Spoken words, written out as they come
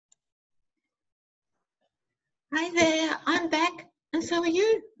Hi there, I'm back, and so are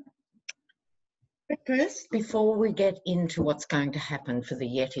you. But first, before we get into what's going to happen for the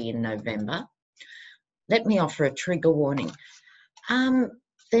Yeti in November, let me offer a trigger warning. There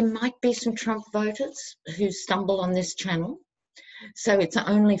might be some Trump voters who stumble on this channel, so it's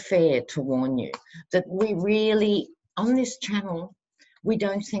only fair to warn you that we really, on this channel, we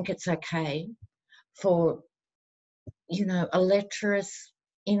don't think it's okay for, a lecherous,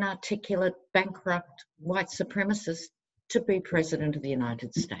 inarticulate, bankrupt white supremacist to be president of the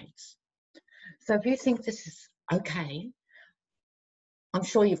United States. So if you think this is okay, I'm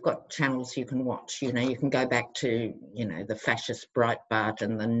sure you've got channels you can watch. You can go back to, the fascist Breitbart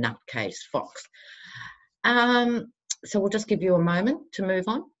and the nutcase Fox. So we'll just give you a moment to move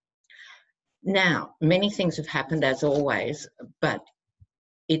on. Now, many things have happened as always, but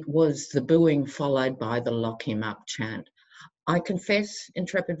it was the booing followed by the lock him up chant. I confess,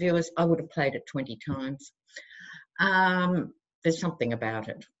 intrepid viewers, I would have played it 20 times. There's something about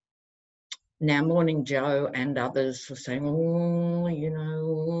it. Now, Morning Joe and others were saying, we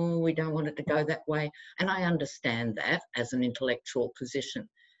don't want it to go that way. And I understand that as an intellectual position,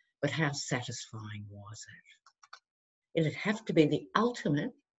 but how satisfying was it? It'd have to be the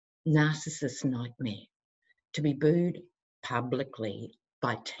ultimate narcissist nightmare to be booed publicly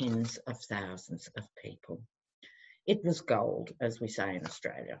by tens of thousands of people. It was gold, as we say in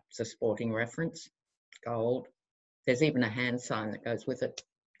Australia. It's a sporting reference, gold. There's even a hand sign that goes with it,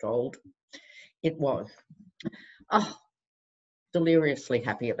 gold. It was. Oh, deliriously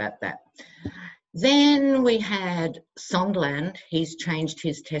happy about that. Then we had Sondland. He's changed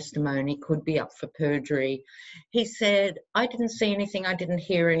his testimony, could be up for perjury. He said, I didn't see anything, I didn't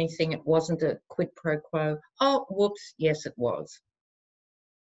hear anything, it wasn't a quid pro quo. Oh, whoops, yes, it was.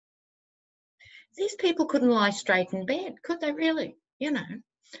 These people couldn't lie straight in bed, could they really?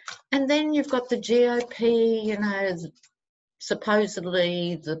 And then you've got the GOP,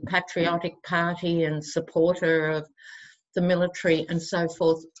 supposedly the patriotic party and supporter of the military and so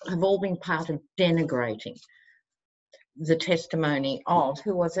forth, have all been part of denigrating the testimony of,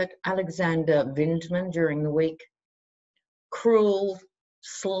 who was it, Alexander Vindman during the week. Cruel,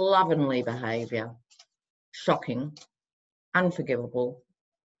 slovenly behaviour, shocking, unforgivable.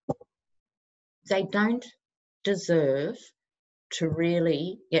 They don't deserve to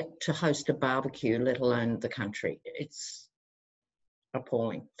really get to host a barbecue, let alone the country. It's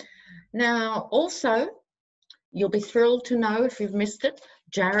appalling. Now, also, you'll be thrilled to know, if you've missed it,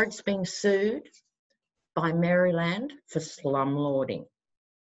 Jared's being sued by Maryland for slumlording.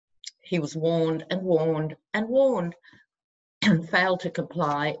 He was warned and warned and warned and failed to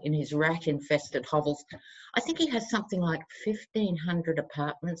comply in his rat-infested hovels. I think he has something like 1,500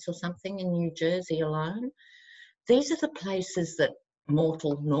 apartments or something in New Jersey alone. These are the places that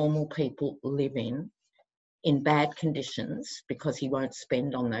mortal, normal people live in bad conditions, because he won't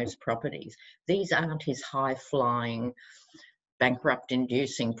spend on those properties. These aren't his high-flying,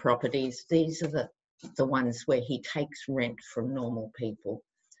 bankrupt-inducing properties. These are the ones where he takes rent from normal people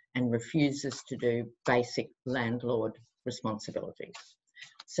and refuses to do basic landlord responsibilities.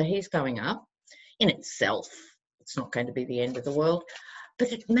 So he's going up. In itself, it's not going to be the end of the world.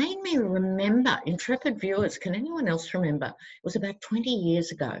 But it made me remember, intrepid viewers, can anyone else remember? It was about 20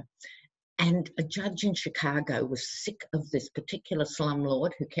 years ago. And a judge in Chicago was sick of this particular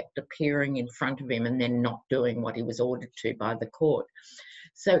slumlord who kept appearing in front of him and then not doing what he was ordered to by the court.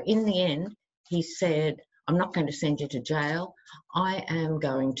 So in the end, he said, I'm not going to send you to jail. I am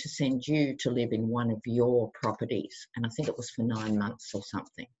going to send you to live in one of your properties. And I think it was for 9 months or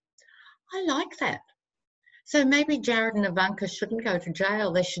something. I like that. So maybe Jared and Ivanka shouldn't go to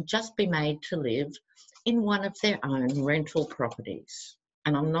jail. They should just be made to live in one of their own rental properties.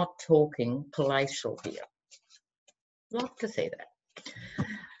 And I'm not talking palatial here. Love to see that.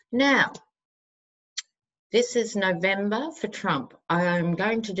 Now, this is November for Trump. I'm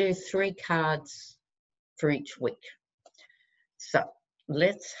going to do 3 cards for each week. So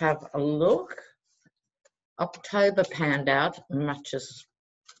let's have a look. October panned out much as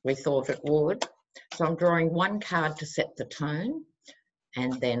we thought it would. So I'm drawing 1 card to set the tone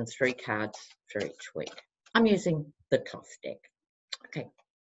and then 3 cards for each week. I'm using the Thoth deck. Okay,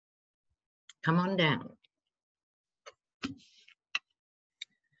 come on down.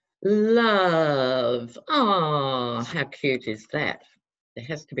 Love. Oh, how cute is that? There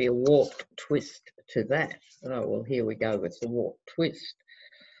has to be a warped twist to that. Oh, well, here we go with the warped twist.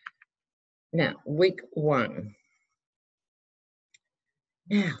 Now, week 1.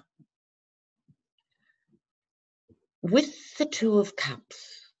 Now, with the 2 of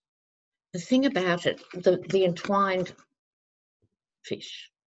Cups, the thing about it, the entwined fish,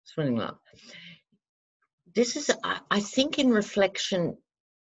 swimming love, this is, I think, in reflection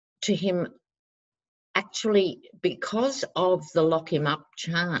to him, actually, because of the lock him up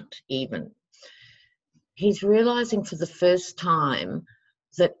chant, even, he's realizing for the first time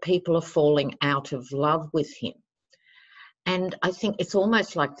that people are falling out of love with him. And I think it's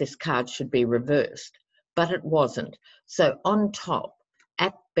almost like this card should be reversed, but it wasn't. So on top,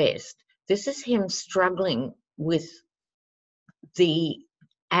 at best, this is him struggling with the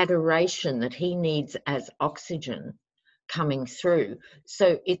adoration that he needs as oxygen coming through.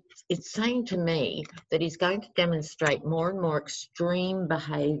 So it's saying to me that he's going to demonstrate more and more extreme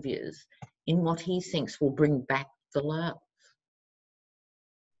behaviours in what he thinks will bring back the love.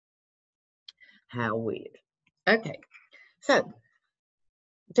 How weird. Okay, so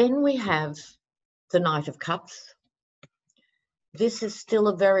then we have the Knight of Cups. This is still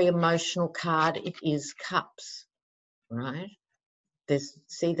a very emotional card. It is cups, right? There's,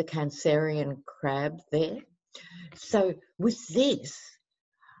 see the Cancerian crab there? So with this,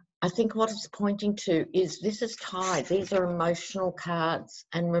 I think what it's pointing to is this is tied. These are emotional cards.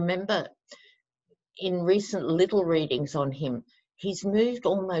 And remember, in recent little readings on him, he's moved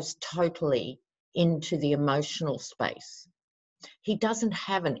almost totally into the emotional space. He doesn't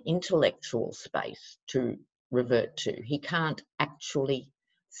have an intellectual space to revert to. He can't actually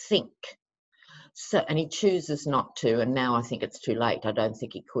think. So, and he chooses not to, and now I think it's too late. I don't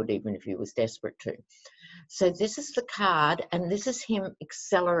think he could, even if he was desperate to. So this is the card, and this is him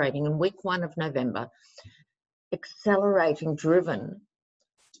accelerating in week 1 of November, accelerating, driven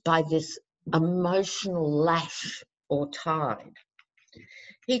by this emotional lash or tide.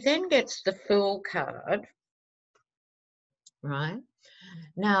 He then gets the Fool card, right?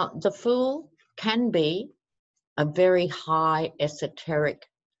 Now, the Fool can be a very high esoteric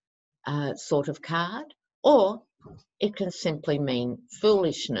sort of card, or it can simply mean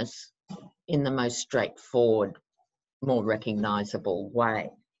foolishness in the most straightforward, more recognisable way.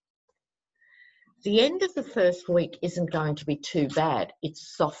 The end of the first week isn't going to be too bad.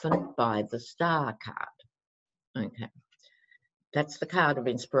 It's softened by the Star card. Okay, that's the card of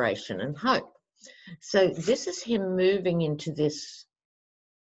inspiration and hope. So this is him moving into this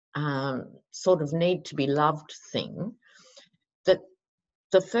sort of need to be loved thing, that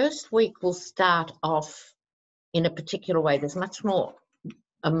the first week will start off in a particular way. There's much more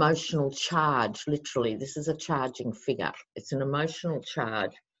emotional charge, literally. This is a charging figure. It's an emotional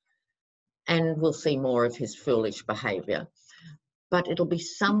charge, and we'll see more of his foolish behaviour. But it'll be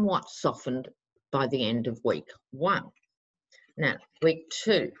somewhat softened by the end of week 1. Now, week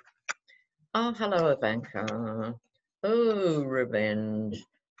 2. Oh, hello, Ivanka. Oh, revenge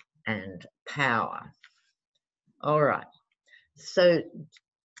and power. All right. So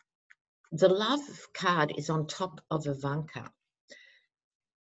the love card is on top of Ivanka.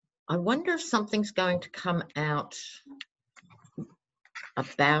 I wonder if something's going to come out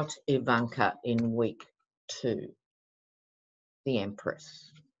about Ivanka in week 2, the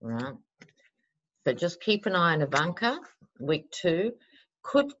Empress, right? So just keep an eye on Ivanka. Week 2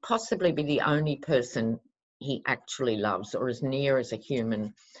 could possibly be the only person he actually loves, or as near as a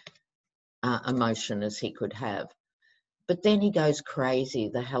human emotion as he could have. But then he goes crazy,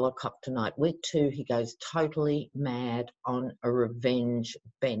 the helicopter night. Week 2, he goes totally mad on a revenge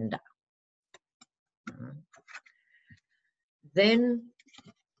bender. Then,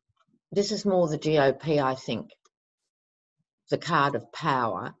 this is more the GOP, I think, the card of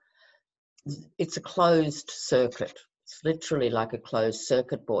power. It's a closed circuit. It's literally like a closed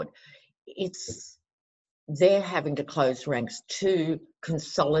circuit board. They're having to close ranks to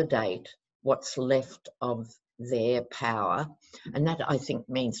consolidate what's left of their power. And that, I think,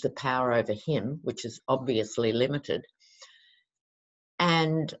 means the power over him, which is obviously limited,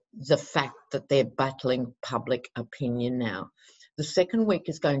 and the fact that they're battling public opinion now. The second week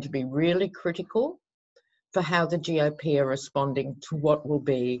is going to be really critical for how the GOP are responding to what will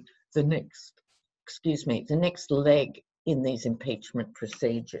be the next, the next leg in these impeachment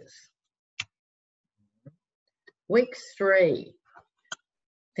procedures. Week 3,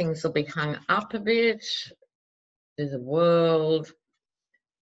 things will be hung up a bit. There's the World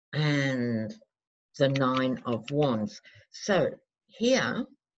and the 9 of Wands. So here,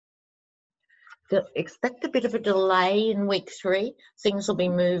 expect a bit of a delay in week 3. Things will be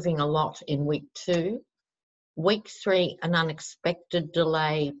moving a lot in week 2. Week 3, an unexpected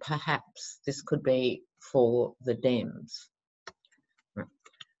delay, perhaps. This could be for the Dems.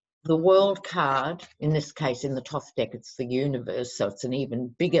 The World card, in this case, in the Thoth deck, it's the universe, so it's an even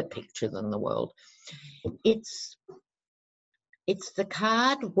bigger picture than the world. It's the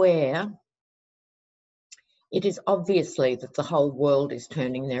card where It is obviously that the whole world is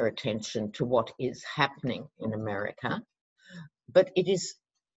turning their attention to what is happening in America, but it is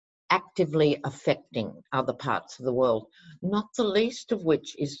actively affecting other parts of the world, not the least of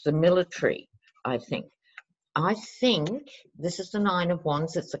which is the military, I think. I think this is the Nine of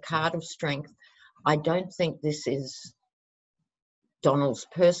Wands. It's a card of strength. I don't think this is Donald's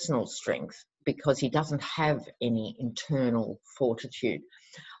personal strength because he doesn't have any internal fortitude.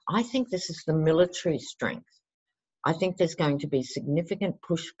 I think this is the military strength. I think there's going to be significant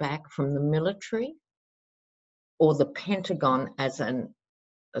pushback from the military or the Pentagon as a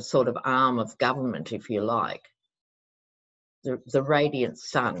sort of arm of government, if you like, the Radiant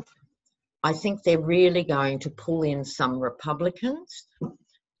Sun. I think they're really going to pull in some Republicans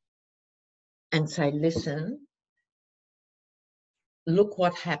and say, listen, look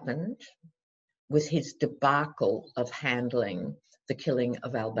what happened with his debacle of handling the killing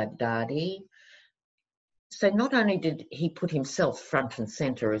of al-Baghdadi. So not only did he put himself front and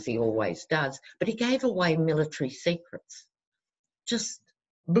centre, as he always does, but he gave away military secrets. Just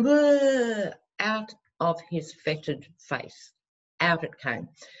blur out of his fettered face. Out it came.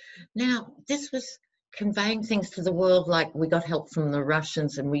 Now, this was conveying things to the world like we got help from the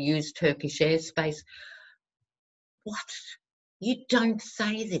Russians and we used Turkish airspace. What? You don't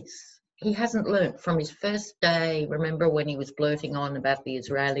say this. He hasn't learnt from his first day. Remember when he was blurting on about the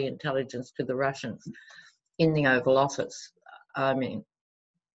Israeli intelligence to the Russians in the Oval Office? I mean,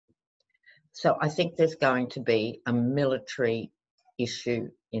 so I think there's going to be a military issue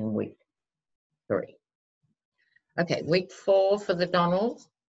in week 3. Okay, week 4 for the Donalds.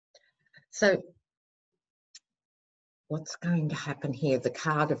 So what's going to happen here? The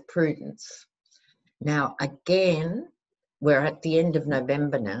card of prudence. Now, again, we're at the end of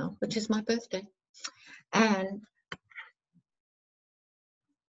November now, which is my birthday. And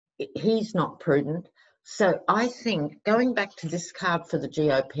he's not prudent. So I think, going back to this card for the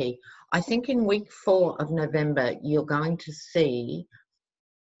GOP, I think in week 4 of November, you're going to see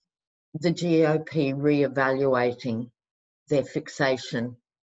the GOP reevaluating their fixation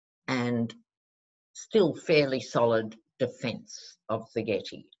and still fairly solid defence of the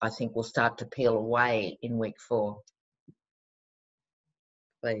Getty. I think will start to peel away in week 4.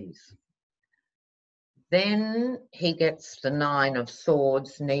 Please. Then he gets the 9 of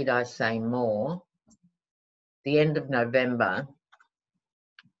Swords. Need I say more? The end of November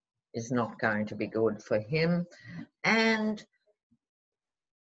is not going to be good for him. And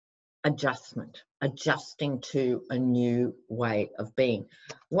adjusting to a new way of being.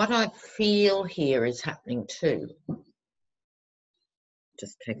 What I feel here is happening too,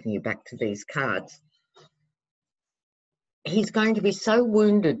 just taking you back to these cards, he's going to be so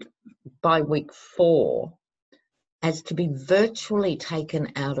wounded by week 4 as to be virtually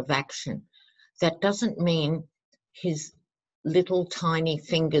taken out of action. That doesn't mean his little tiny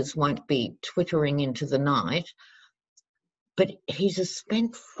fingers won't be twittering into the night, but he's a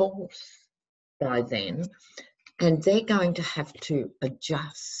spent force by then, and they're going to have to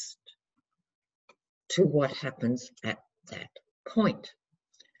adjust to what happens at that point.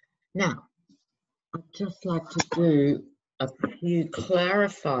 Now, I'd just like to do a few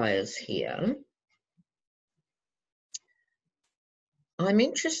clarifiers here. I'm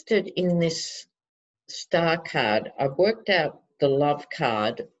interested in this star card. I've worked out the love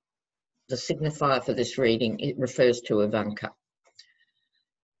card, the signifier for this reading. It refers to Ivanka.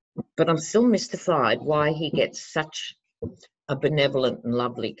 But I'm still mystified why he gets such a benevolent and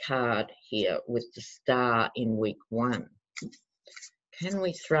lovely card here with the star in week 1. Can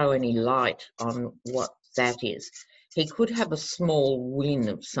we throw any light on what that is? He could have a small win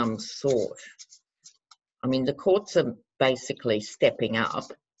of some sort. I mean, the courts are basically stepping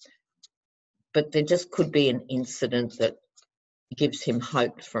up, but there just could be an incident that gives him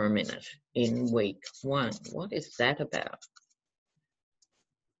hope for a minute in week 1. What is that about?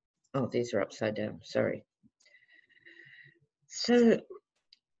 Oh, these are upside down, sorry. So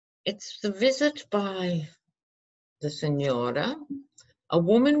it's the visit by the Senora. A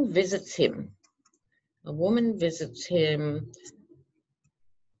woman visits him. A woman visits him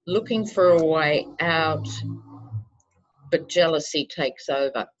looking for a way out, but jealousy takes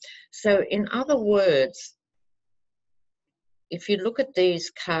over. So in other words, if you look at these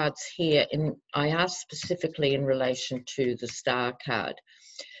cards here, I asked specifically in relation to the star card.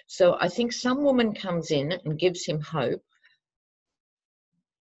 So I think some woman comes in and gives him hope.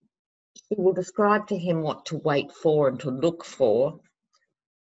 She will describe to him what to wait for and to look for,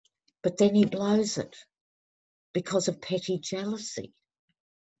 but then he blows it because of petty jealousy.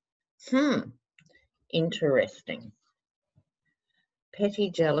 Interesting.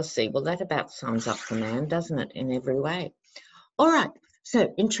 Petty jealousy. Well, that about sums up the man, doesn't it, in every way? All right.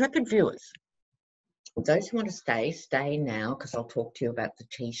 So, intrepid viewers, those who want to stay now, because I'll talk to you about the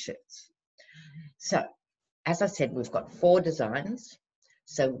T-shirts. So, as I said, we've got 4 designs.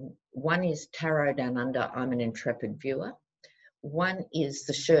 So, one is Tarot Down Under, I'm an Intrepid Viewer. One is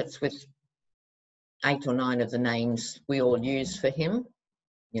the shirts with 8 or 9 of the names we all use for him.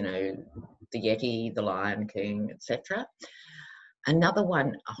 You know, the Yeti, the Lion King, etc. Another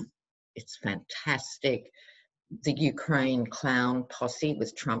one, oh, it's fantastic, the Ukraine clown posse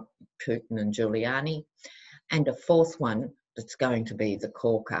with Trump, Putin and Giuliani. And a 4th one that's going to be the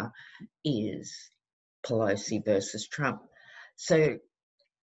corker is Pelosi versus Trump. So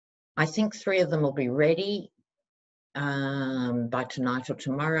I think 3 of them will be ready by tonight or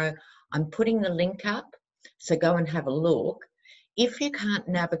tomorrow. I'm putting the link up, so go and have a look. If you can't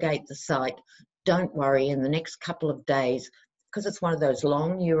navigate the site, don't worry, in the next couple of days, because it's one of those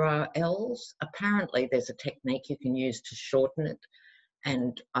long URLs, apparently there's a technique you can use to shorten it,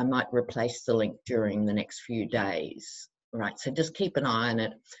 and I might replace the link during the next few days. Right, so just keep an eye on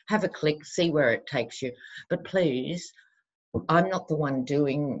it, have a click, see where it takes you. But please, I'm not the one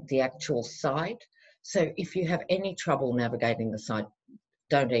doing the actual site, so if you have any trouble navigating the site,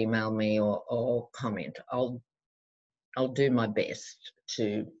 don't email me or comment. I'll do my best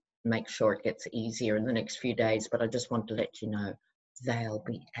to make sure it gets easier in the next few days, but I just want to let you know they'll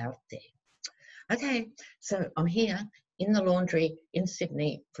be out there. Okay, so I'm here in the laundry in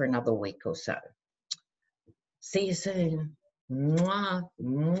Sydney for another week or so. See you soon. Mwah,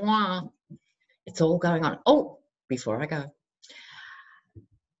 mwah. It's all going on. Oh, before I go,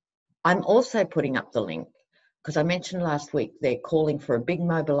 I'm also putting up the link because I mentioned last week they're calling for a big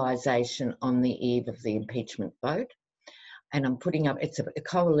mobilisation on the eve of the impeachment vote. And I'm putting up, it's a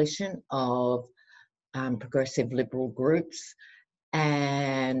coalition of progressive liberal groups,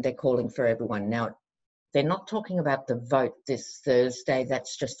 and they're calling for everyone. Now, they're not talking about the vote this Thursday,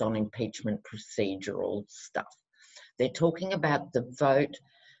 that's just on impeachment procedural stuff. They're talking about the vote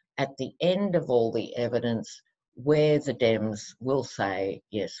at the end of all the evidence where the Dems will say,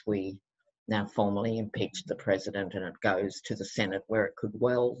 yes, we now formally impeached the president, and it goes to the Senate where it could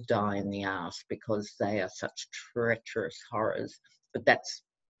well die in the arse because they are such treacherous horrors. But that's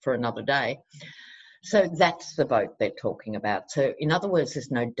for another day. So that's the vote they're talking about. So in other words,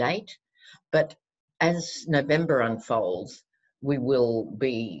 there's no date, but as November unfolds, we will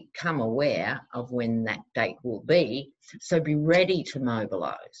become aware of when that date will be. So be ready to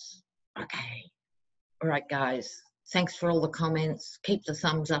mobilise. Okay. All right, guys. Thanks for all the comments. Keep the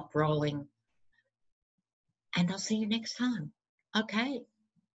thumbs up rolling. And I'll see you next time. Okay.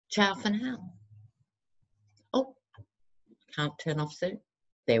 Ciao for now. Oh, can't turn off soon.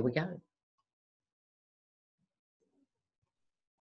 There we go.